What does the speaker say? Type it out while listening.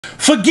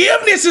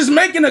Forgiveness is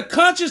making a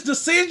conscious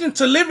decision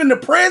to live in the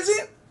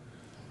present,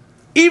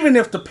 even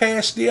if the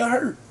past still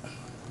hurt.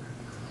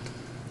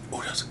 Oh,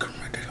 that's a good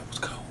one right there. That was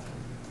cold.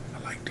 I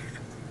like that.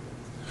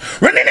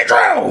 Running the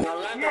draw.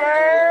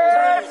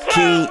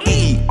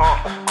 KinggEATEAT,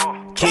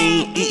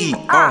 KinggEATEAT,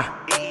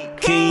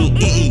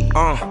 KinggEATEAT,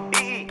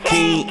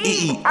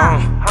 KinggEATEAT,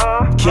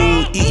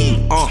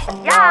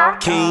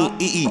 KinggEATEAT,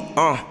 KinggEATEAT,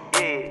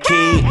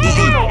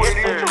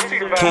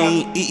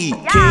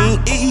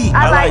 KinggEATEAT.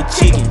 I like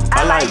chicken,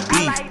 I like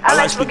beef, I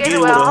like spaghetti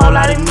with a whole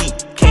lot of meat.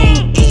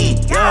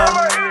 KinggEATEAT, yeah,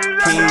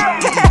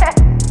 KinggEATEAT.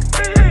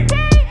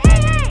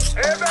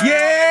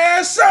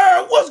 Yes,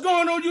 sir. What's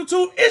going on,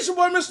 YouTube? It's your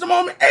boy, Mr.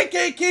 Moment,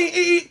 aka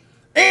KinggEATEAT,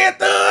 and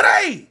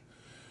today,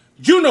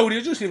 you know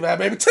this, you see that,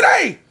 baby.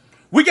 Today,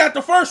 we got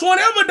the first one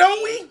ever,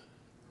 don't we?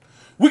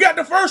 We got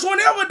the first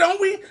one ever,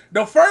 don't we?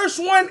 The first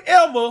one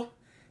ever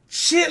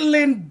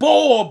chitlin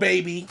boil,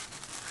 baby.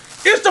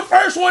 It's the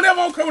first one ever.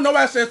 I don't care what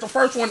nobody says. It's the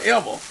first one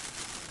ever.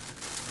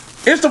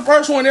 It's the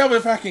first one ever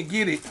if I can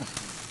get it.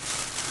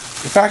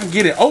 If I can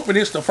get it open,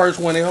 it's the first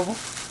one ever.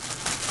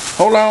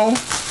 Hold on.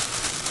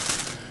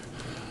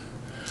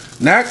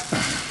 Now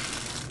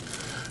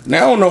I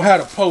don't know how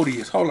to pour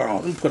this. Hold on.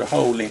 Let me put a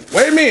hole in it.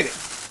 Wait a minute.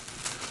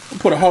 Let me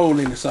put a hole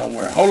in it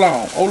somewhere. Hold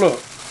on. Hold up.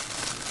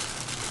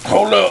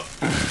 Hold up.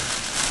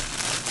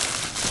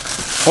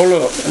 Hold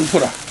up. Let me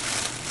put a...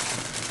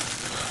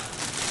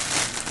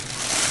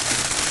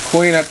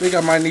 Queen, I think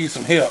I might need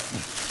some help.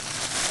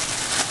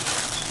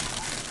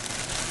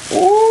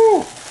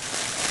 Ooh.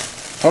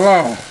 Hold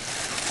on.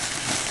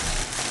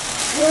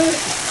 What?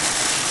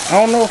 I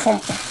don't know if I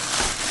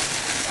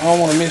don't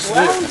want to miss it.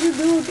 Why would you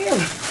do them?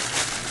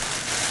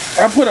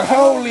 I put a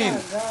hole in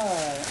it.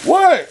 God.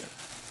 What?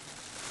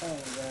 Oh,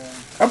 God.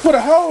 I put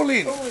a hole in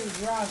it. Who is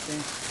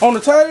dropping? On the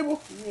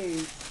table?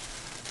 Yeah.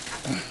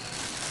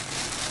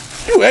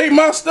 You ate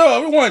my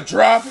stuff. It wasn't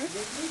dropping.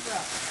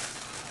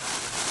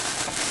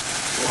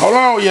 Hold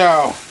on,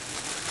 y'all.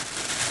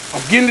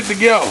 I'm getting it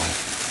together.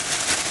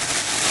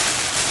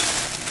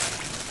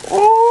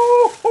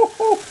 Ooh,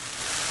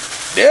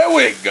 there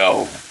we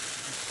go.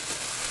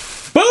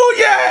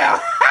 Booyah!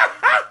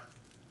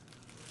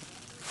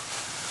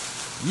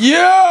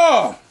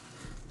 Yeah.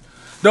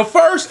 The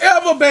first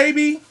ever,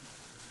 baby.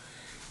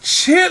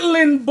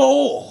 Chitlin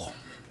boil.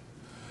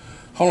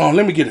 Hold on,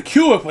 let me get a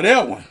cue for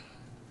that one.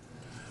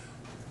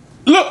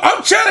 Look,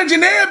 I'm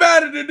challenging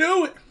everybody to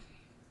do it.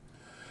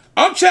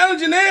 I'm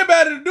challenging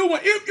everybody to do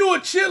one if you're a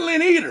chitlin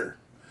eater.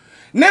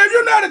 Now, if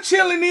you're not a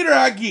chitlin eater,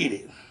 I get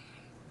it.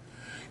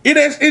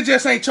 It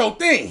just ain't your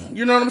thing.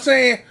 You know what I'm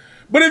saying?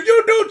 But if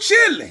you do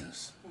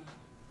chitlins,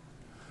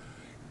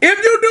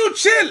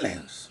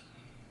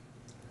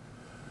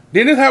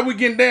 then this is how we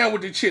getting down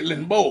with the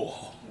chitlin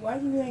boil. Why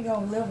you ain't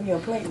gonna level your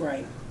plate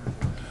right?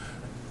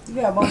 You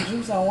got more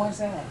juice on one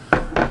side.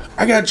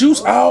 I got juice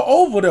all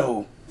over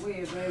though.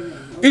 Weird, baby.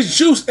 It's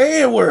juice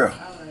everywhere.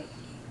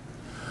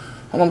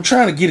 I'm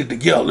trying to get it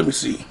together. Let me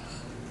see.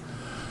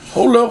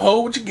 Hold up,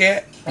 hold what you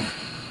got.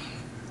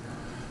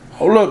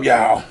 Hold up,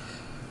 y'all.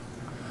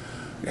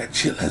 Got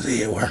chitlins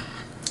everywhere.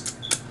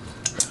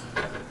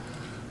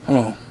 Hold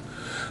on.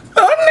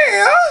 Oh,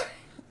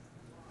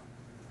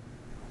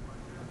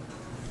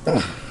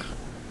 now.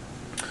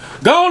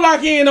 Go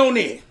lock in on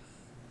it.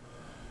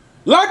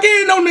 Lock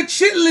in on the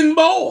chitlin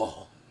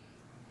boil.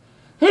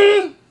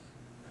 You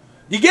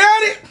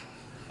got it?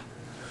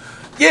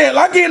 Yeah,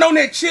 lock in on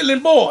that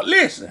chitlin boil.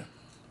 Listen.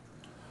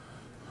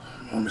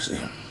 Let me see.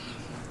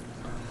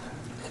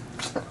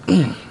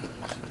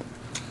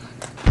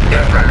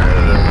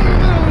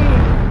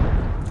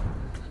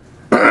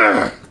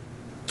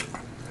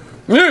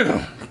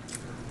 Yeah.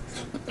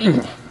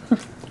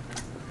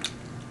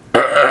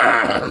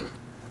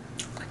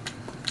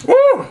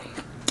 Woo.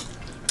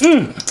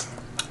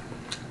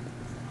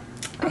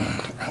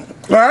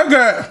 I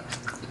got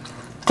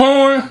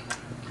corn,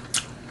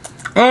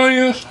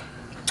 onions,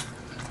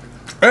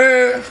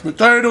 eggs,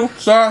 potato,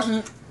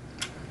 sausage,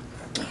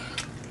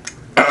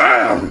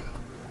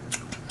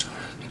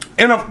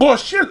 and of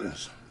course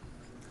chitlins.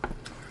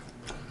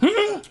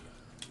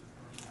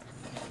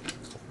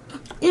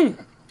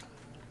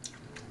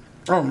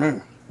 Oh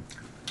man.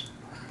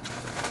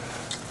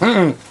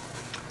 It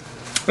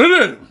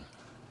is.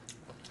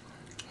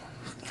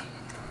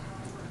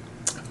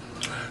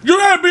 You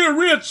gotta be a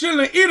real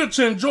chitlin eater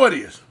to enjoy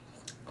this.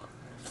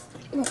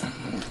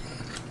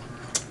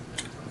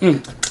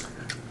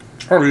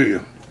 Oh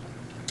yeah.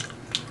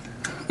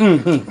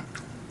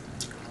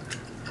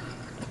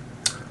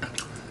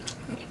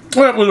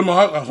 Well, put my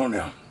hot sauce on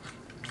there.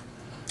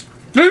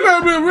 You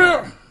gotta be a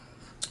real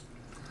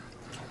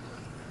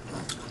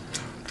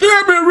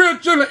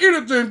chitlin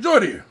eater to enjoy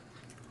this.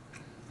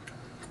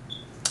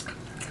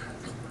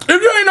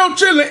 If you ain't no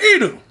chitlin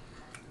eater,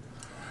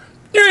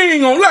 you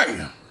ain't gonna like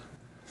it.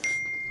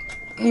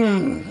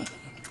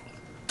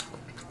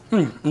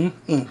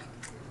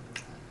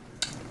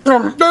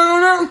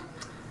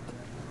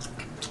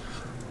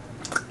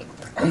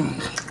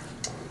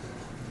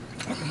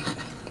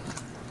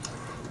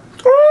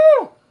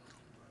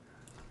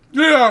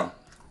 Yeah.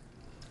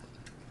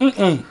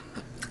 Right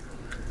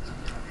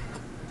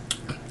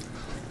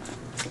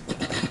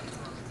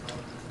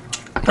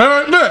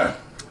there.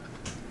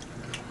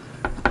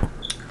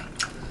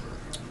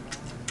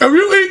 If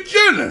you eat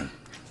chili,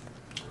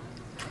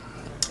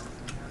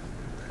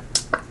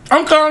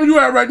 I'm calling you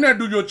out right now to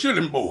do your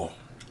chilling boil.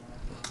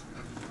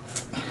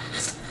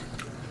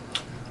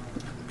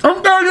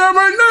 I'm calling you out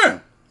right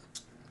now.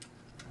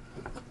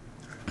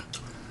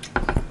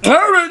 I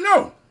already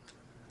know.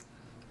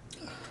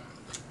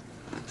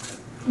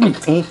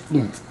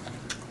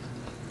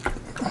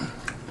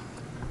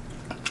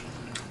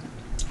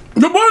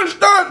 The boy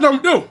stars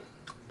don't do.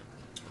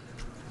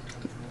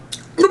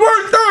 The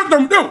boy stars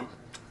don't do.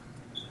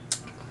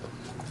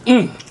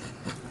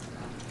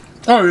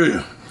 Oh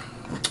yeah.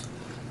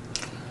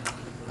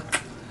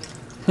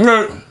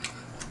 Yeah.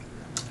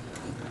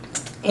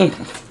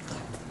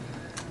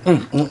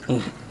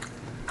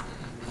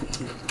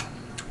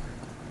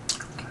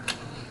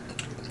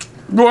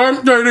 Boy,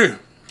 I'm telling you this.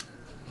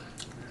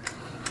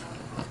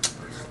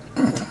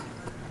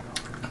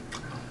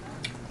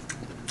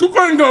 You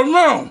can't go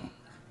wrong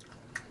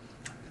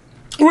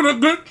with a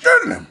good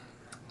chili.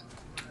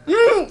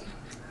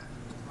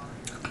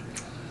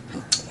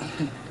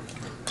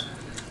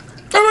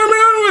 Let me be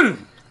honest with you.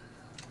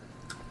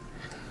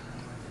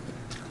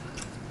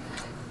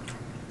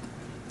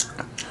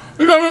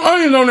 You got some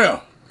onions on there.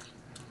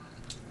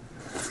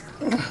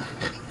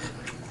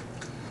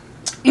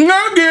 Now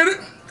I get it.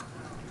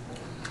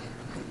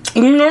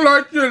 You don't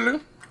like chili.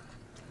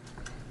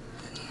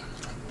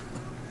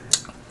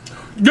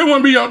 Just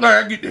want to be out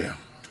there, I get there.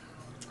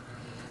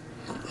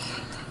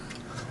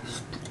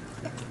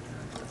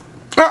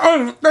 I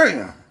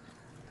understand.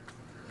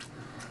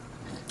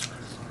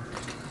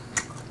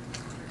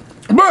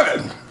 But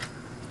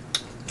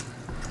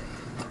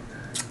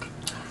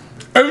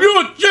if you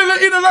a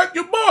chili eater like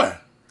your boy,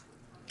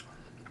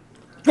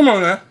 come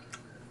on now.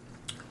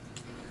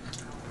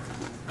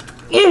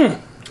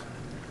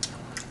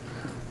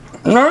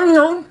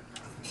 No.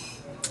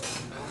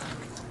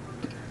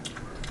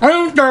 I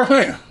don't care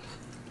here.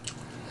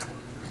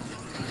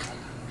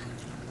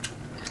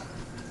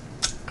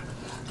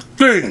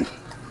 See,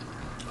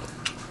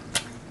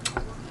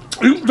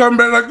 you talking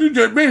about like you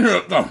just been here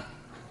or something.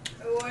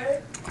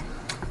 What?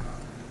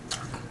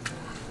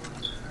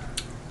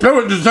 That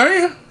what you're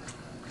saying?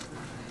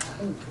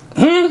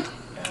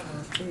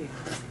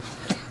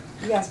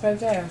 You got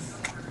spent ass.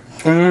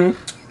 Come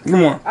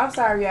on. I'm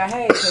sorry, I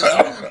had because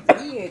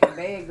you had the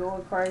bag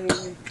going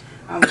crazy.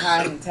 I'm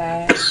hot and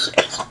tired.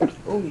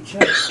 Oh, you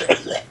choked.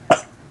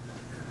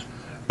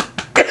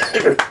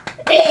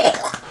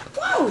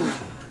 Whoa.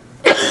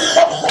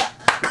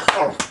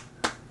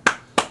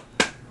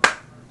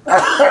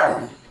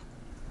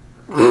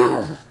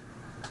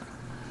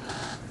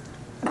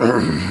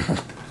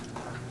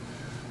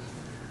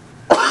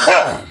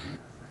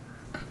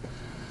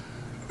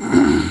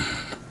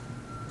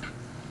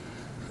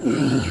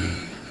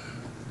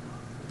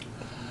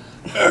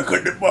 I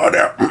cut the part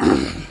out.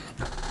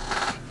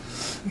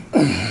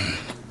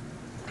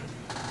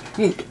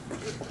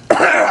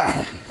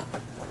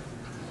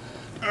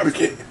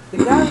 Okay. The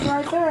guy's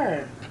right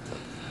there.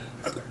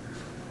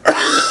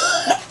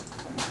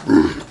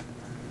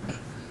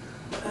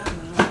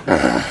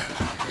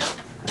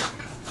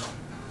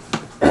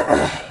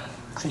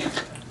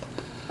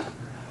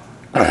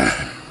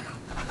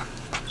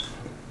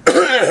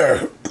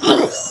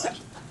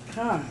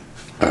 Come.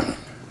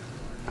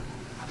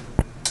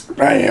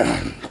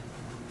 Damn.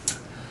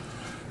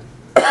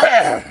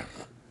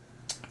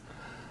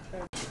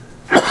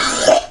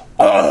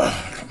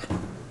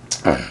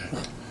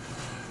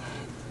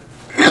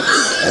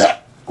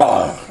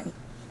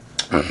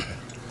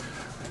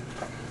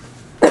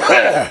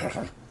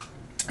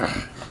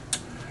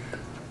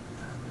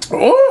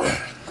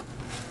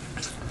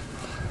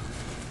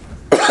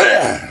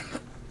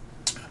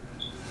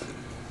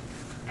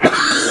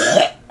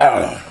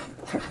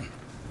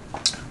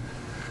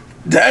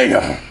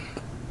 Damn.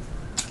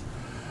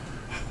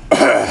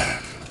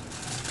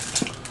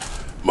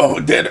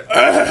 Mama did it.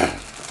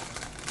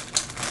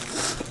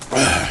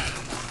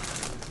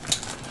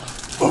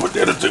 Mama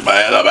did it to my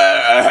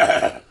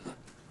head.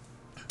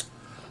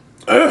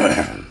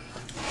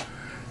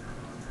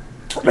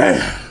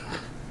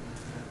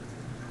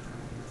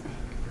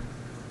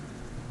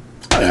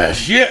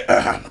 Shit.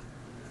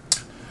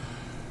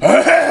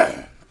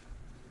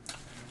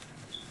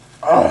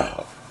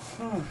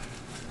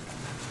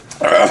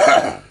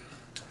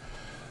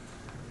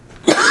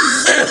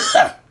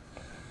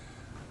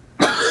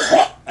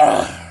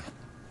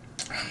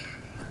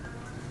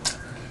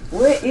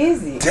 What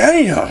is it?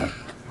 Damn.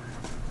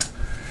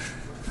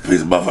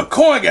 Piece of motherfucking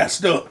corn got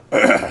stuck.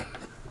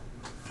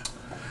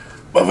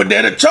 Motherfucker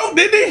daddy choked,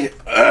 didn't he?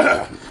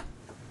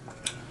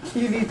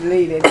 You need to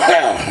leave it.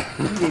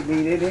 You need to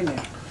leave it in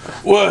there.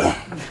 What?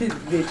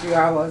 That you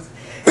almost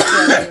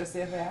tell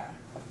yourself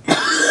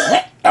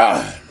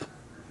out.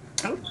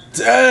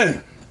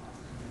 Dang.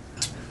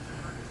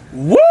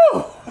 Woo!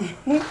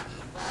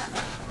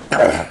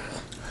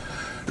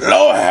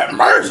 Lord have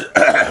mercy.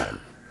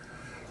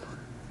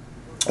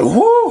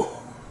 Woo.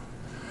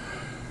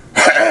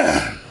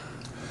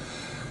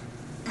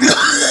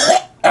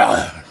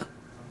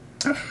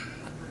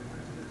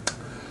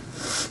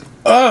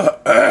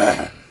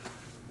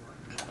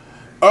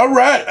 All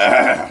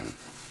right.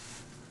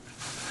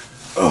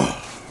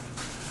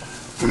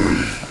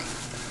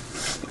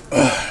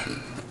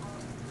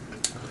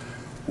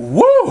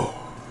 Woo.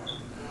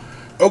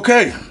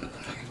 Okay.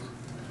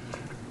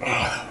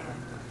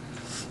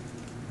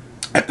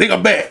 I think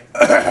I'm back.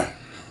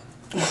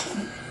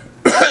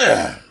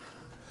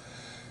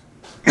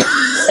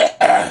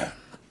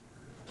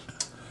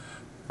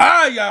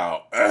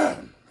 Y'all. I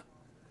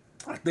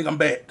think I'm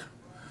back.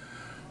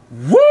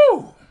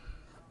 Woo.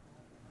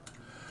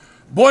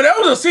 Boy, that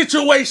was a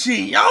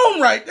situation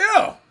on right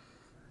there.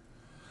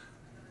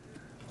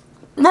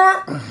 I'm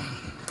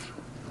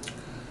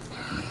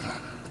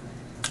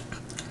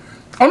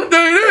gonna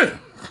tell you this.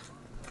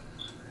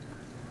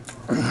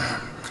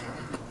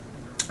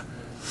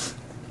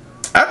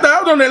 After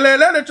I was on that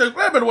last church,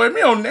 by the way,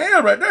 me on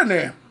nail right there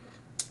now.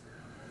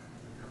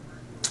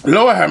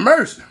 Lord have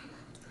mercy.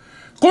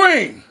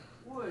 Queen,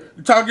 what?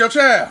 You talk to your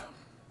child.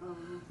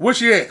 Where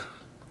she at?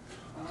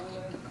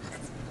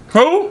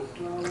 Who?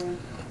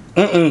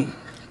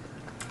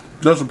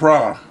 That's a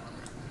problem.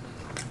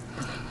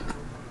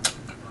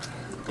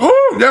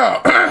 Ooh,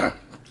 yeah.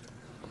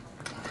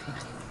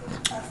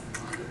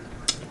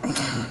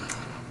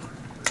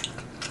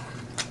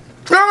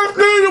 Y'all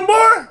see you,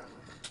 boy?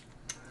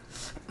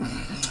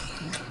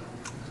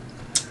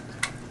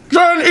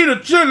 Trying to eat a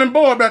chilling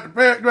boy about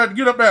to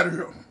get up out of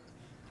here.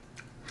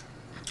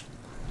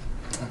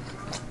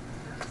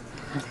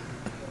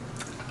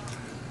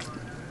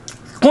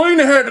 Queen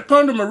had to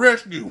come to my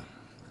rescue.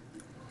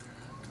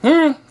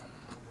 You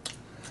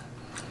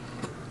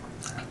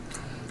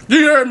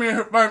heard me in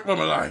her fight for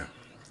my life.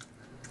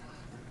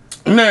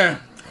 Now,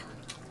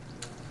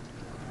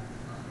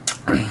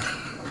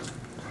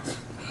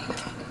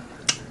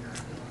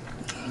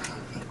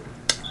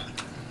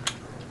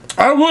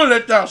 I would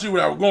let y'all see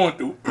what I was going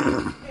through.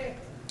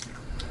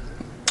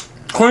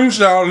 Queen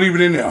said I'll leave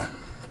it in there.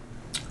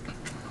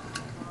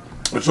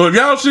 So if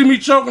y'all see me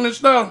choking and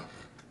stuff,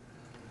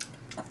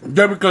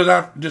 just because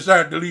I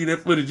decided to leave that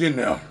footage in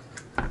there.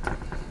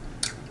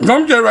 I'm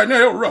telling you right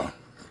now, it was rough.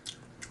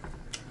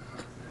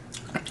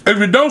 If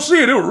you don't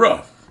see it, it was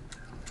rough.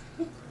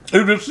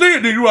 If you see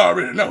it, then you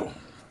already know.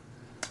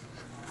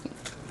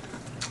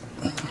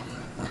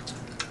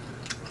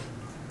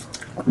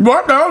 Boy,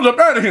 I thought I was up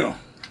out of here.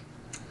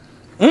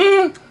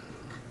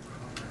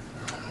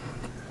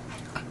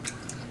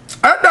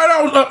 I thought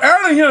I was up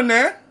out of here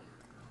now.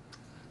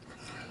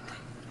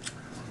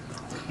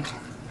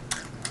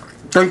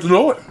 Thank the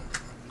Lord.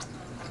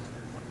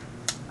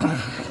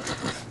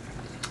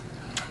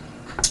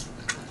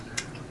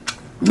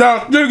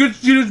 Now, still get to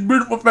see this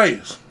beautiful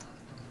face.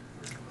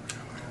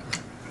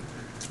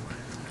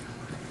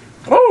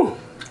 Oh,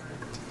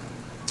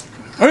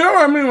 you know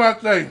what I mean when I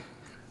say,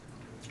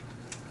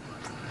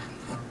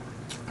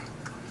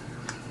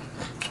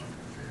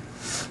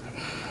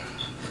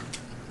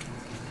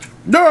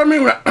 you know what I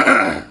mean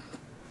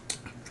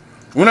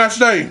when I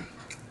say,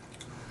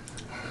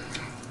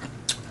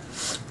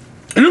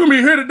 you can be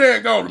here today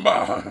and go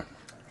tomorrow.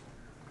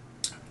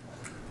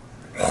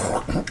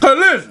 Cause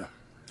listen,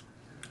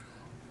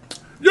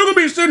 you can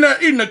be sitting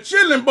there eating a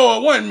chilling boy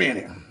 1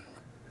 minute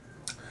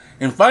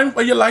and fighting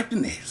for your life the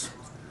next.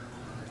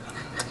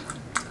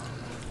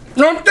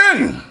 You know what I'm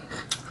telling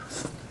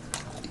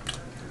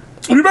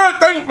you? You better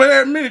think for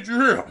that minute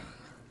you're here.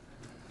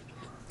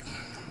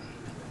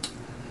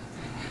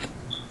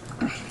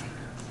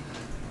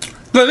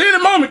 Because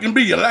any moment can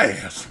be your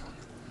last.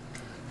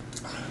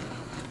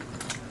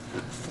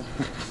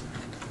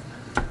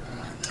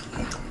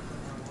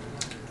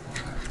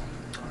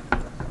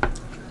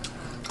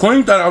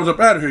 Queen thought I was up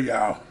out of here,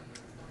 y'all.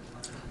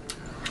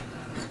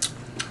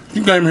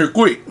 She came here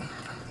quick.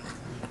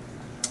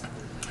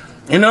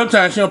 And other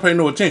times she don't pay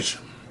no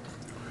attention.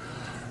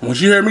 When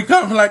she heard me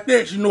coughing like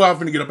that, she knew I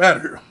was finna get up out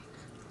of here.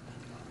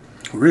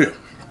 For real.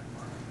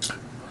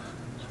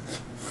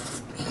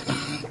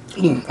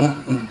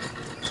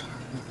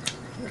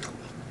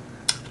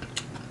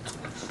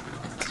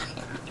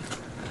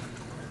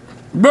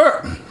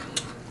 But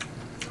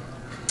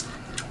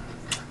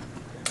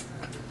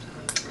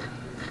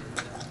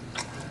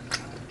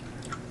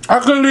I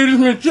couldn't leave this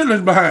many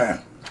chitlins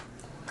behind.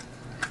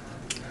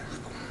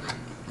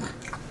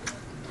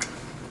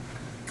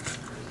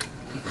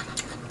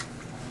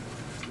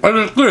 I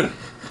just couldn't.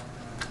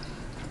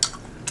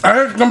 I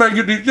had to come back and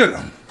get these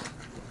chitlins.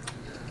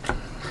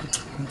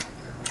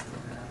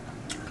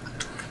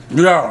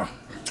 Yeah.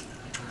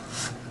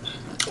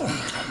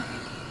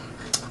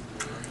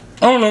 I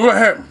don't know what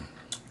happened.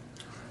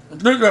 I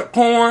think that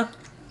corn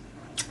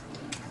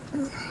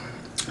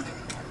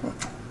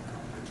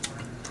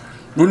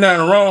went down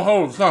the wrong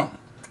hole or something.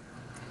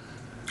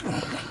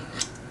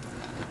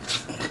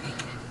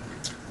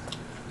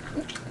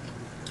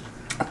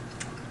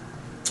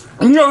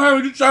 You know how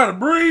you try to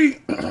breathe?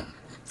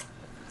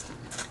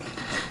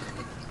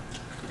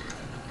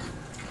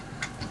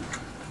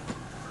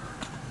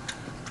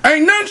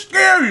 Ain't nothing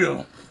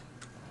scarier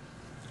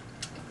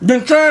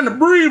than trying to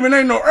breathe and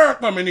ain't no air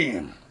coming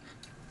in.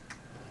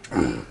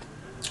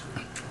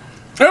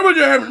 That what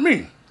just happened to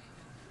me.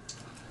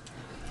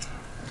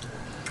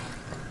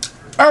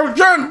 I was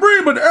trying to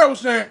breathe, but the air was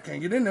saying, can't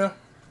get in there.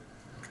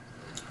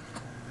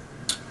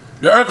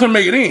 The air couldn't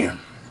make it in.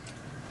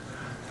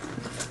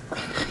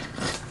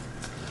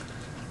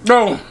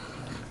 So,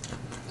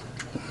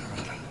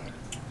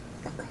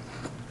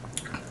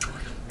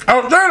 I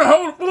was trying to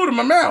hold the food in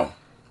my mouth.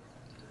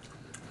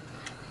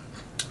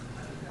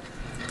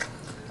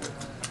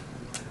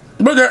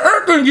 But the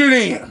air couldn't get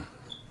in.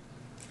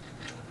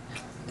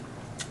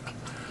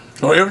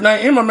 So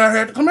everything in my mouth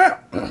had to come out.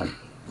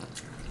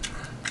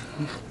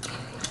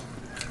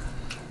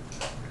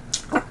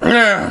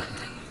 Yeah.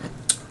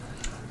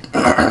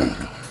 I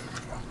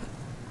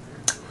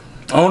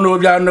don't know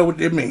if y'all know what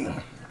that means.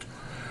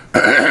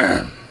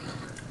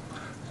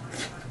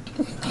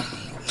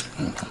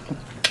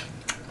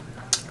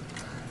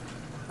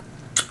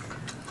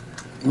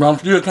 But I'm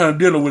still kind of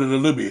dealing with it a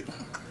little bit.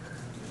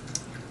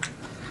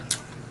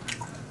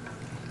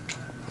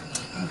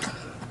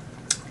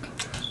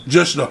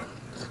 Just the,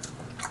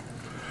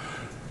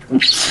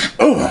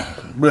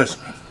 oh, bless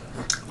me.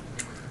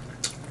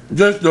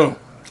 Just the,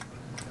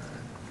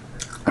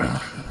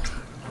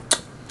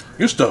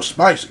 this stuff's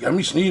spicy. Got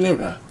me sneezing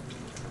everything.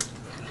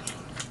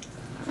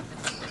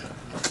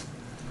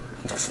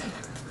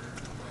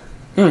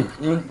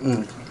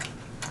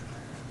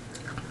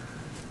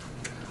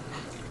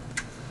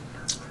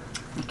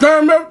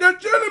 Time up that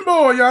chilling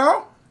boy,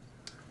 y'all.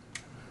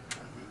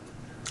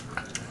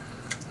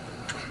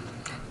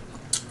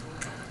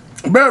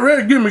 About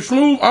ready to get me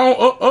smooth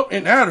on up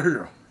and out of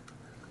here.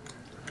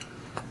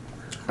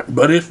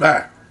 But it's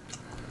fine.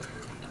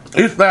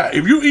 It's fine.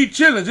 If you eat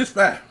chillings, it's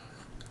fine.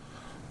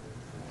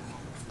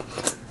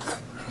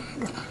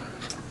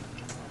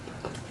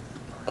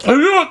 If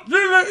you don't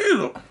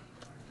chillin'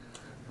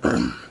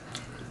 either,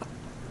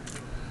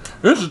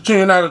 this is a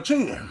 10 out of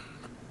 10.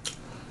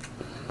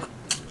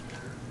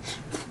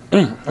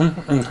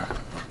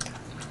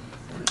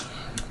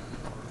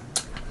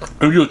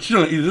 If you're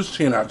chillin' either, this is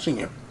 10 out of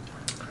 10.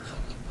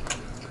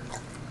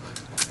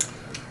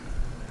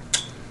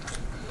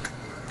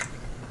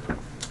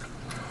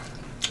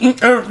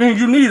 Everything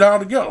you need all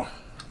together.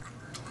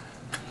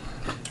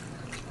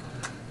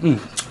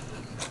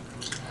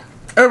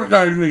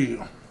 Everything you need.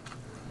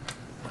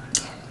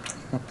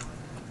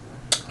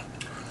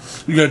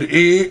 You got the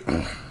egg,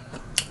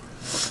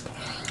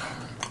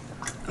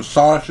 the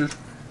sausage,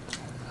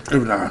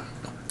 everything.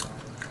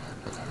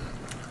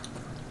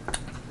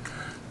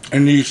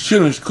 And these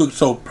chillings cook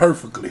so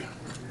perfectly.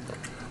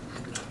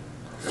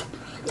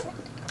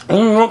 I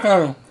don't know what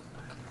kind of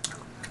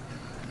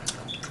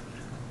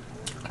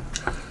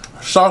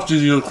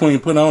sausage your queen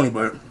put on it,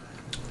 but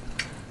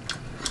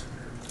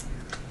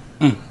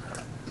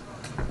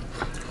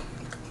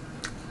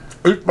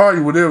it's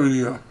probably whatever it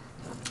is.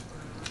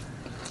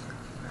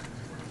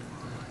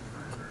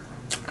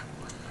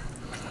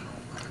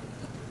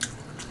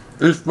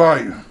 It's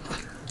fire.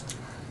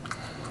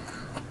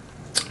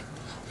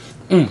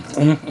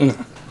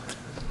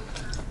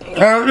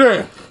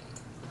 Okay.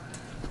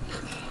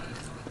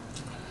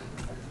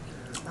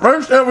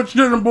 First ever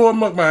chicken boy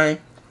mukbang.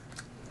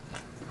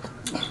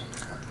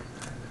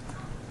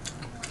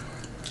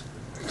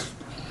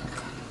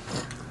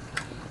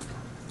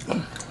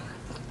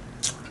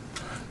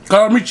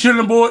 Call me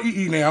chillin' boy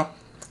EE now.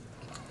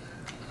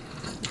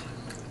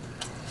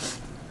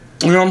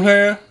 You know what I'm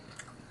saying?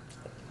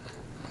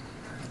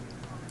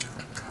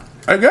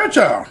 I got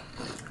y'all.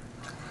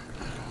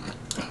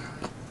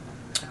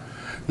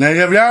 Now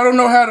if y'all don't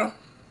know how to,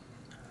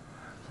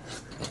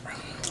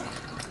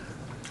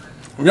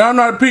 if y'all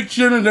know how to pick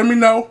chillin', let me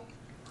know.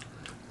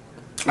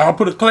 I'll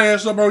put a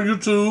class up on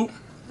YouTube.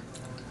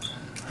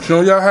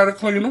 Show y'all how to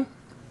clean them.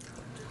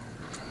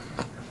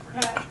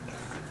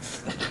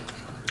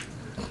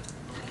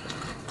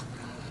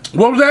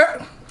 What was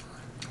that?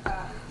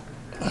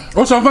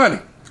 What's so funny?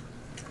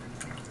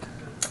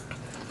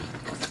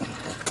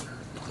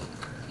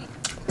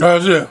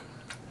 That's it.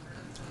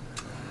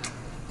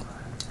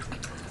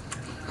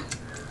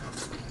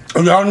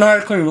 If y'all know how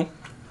to clean them,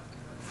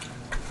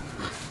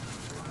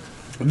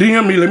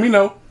 DM me, let me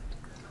know.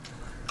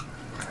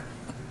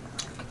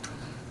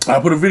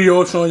 I'll put a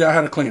video showing y'all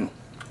how to clean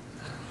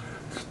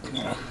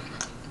them.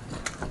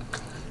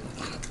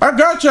 I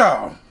got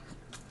y'all.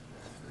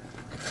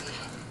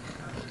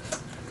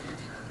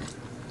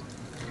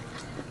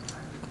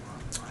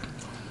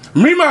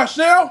 Me,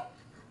 myself,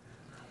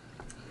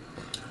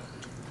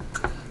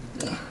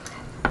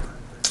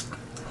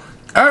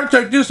 I'd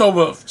take this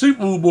over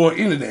seafood boy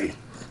any day.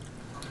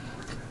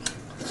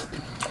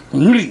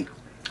 Me.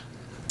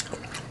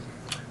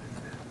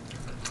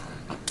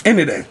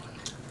 Any day.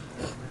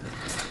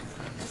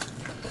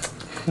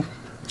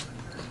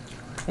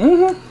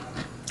 Oh,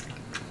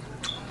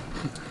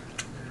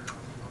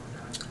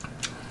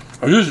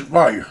 this is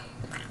fire.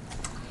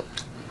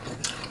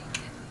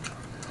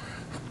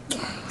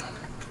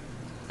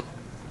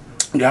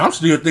 Yeah, I'm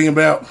still thinking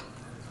about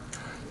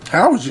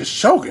I was just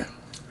choking.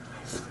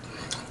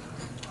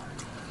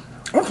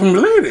 I can't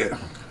believe it.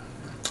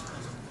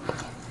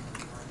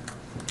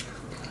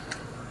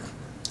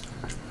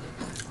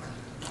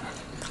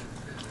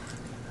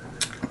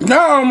 Now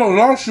I almost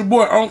lost your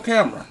boy on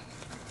camera.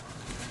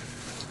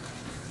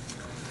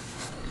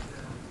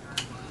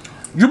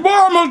 Your boy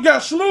almost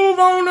got smooth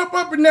on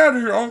up and out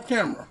of here on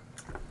camera.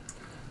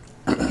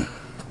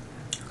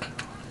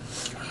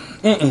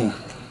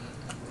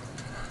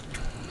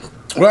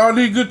 With all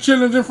these good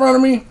chillings in front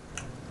of me.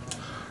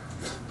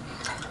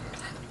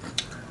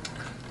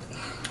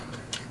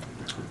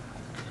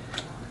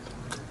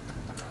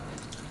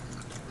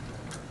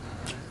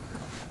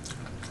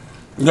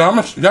 Y'all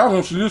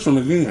gonna see this one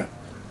again.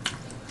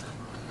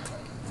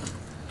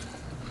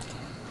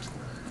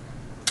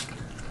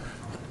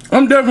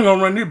 I'm definitely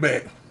gonna run this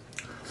back.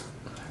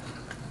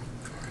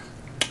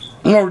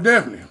 No,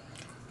 definitely.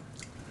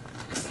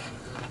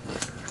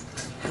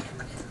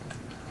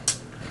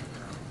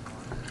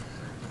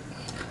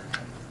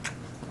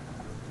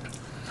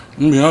 Let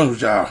me be honest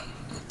with y'all.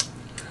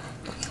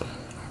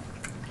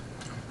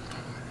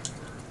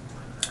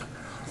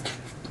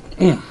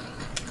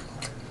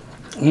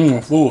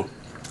 I'm full.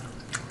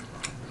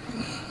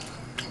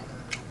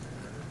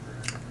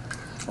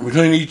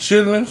 Between these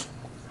chitterlings,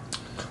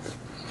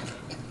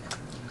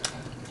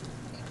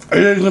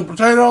 eggs and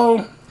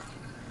potatoes,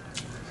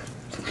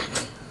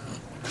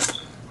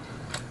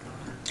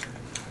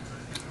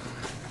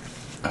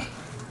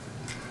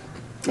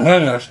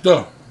 and that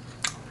stuff.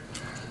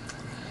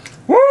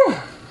 Woo!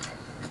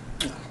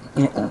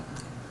 Let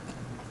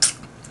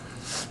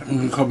me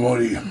get a couple more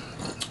of these. Let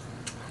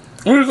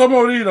me get a couple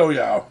more of these though,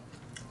 y'all.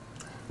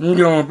 Let me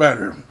get on up out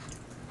here.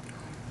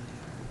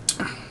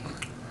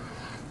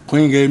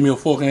 Queen gave me a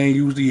fork, I ain't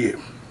used it yet.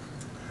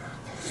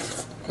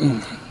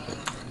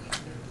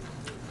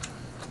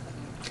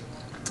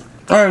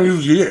 I ain't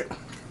used it yet.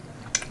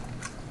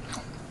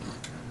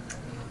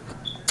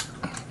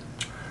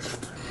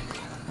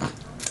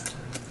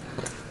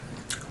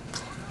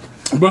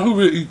 But who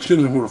will eat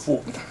chitlins with a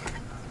fork?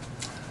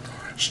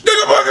 Stick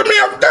a bucket me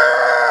up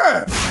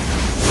there!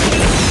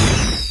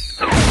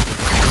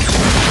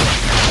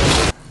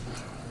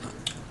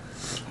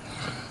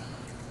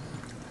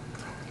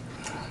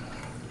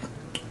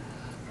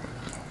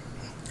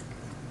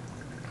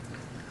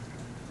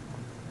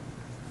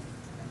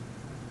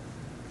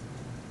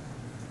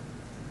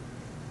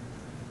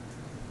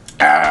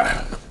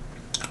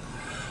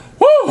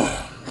 Woo!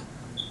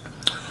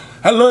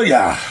 I love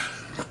y'all.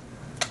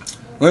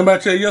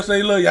 Anybody tell you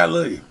yesterday they love you, I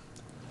love you.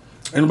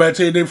 Anybody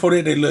tell you the day before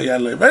that they love you, I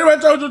love you. If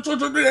anybody told you 2,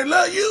 3 they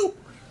love you,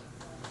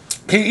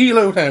 can't eat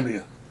what time it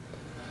is.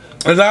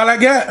 That's all I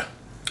got.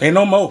 Ain't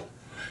no more.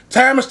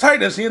 Time is tight,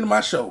 that's the end of my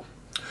show.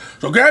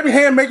 So grab your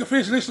hand, make a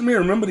fist, listen to me,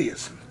 remember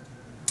this.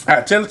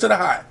 I tell it to the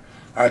hot.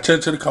 I tell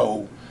it to the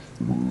cold.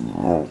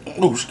 Oh,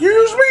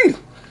 excuse me.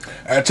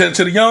 I tell it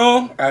to the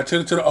young, I tell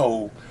it to the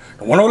old.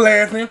 No one no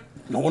laughing,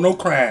 no one no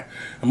crying,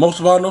 and most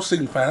of all no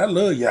signifying. I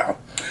love y'all.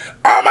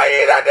 All my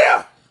eat out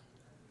there.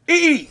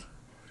 Eat.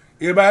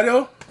 Everybody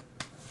else,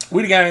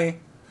 we the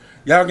gang.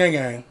 Y'all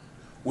gang.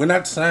 We're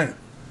not the same.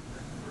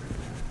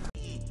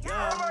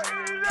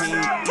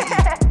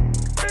 KinggEATEAT.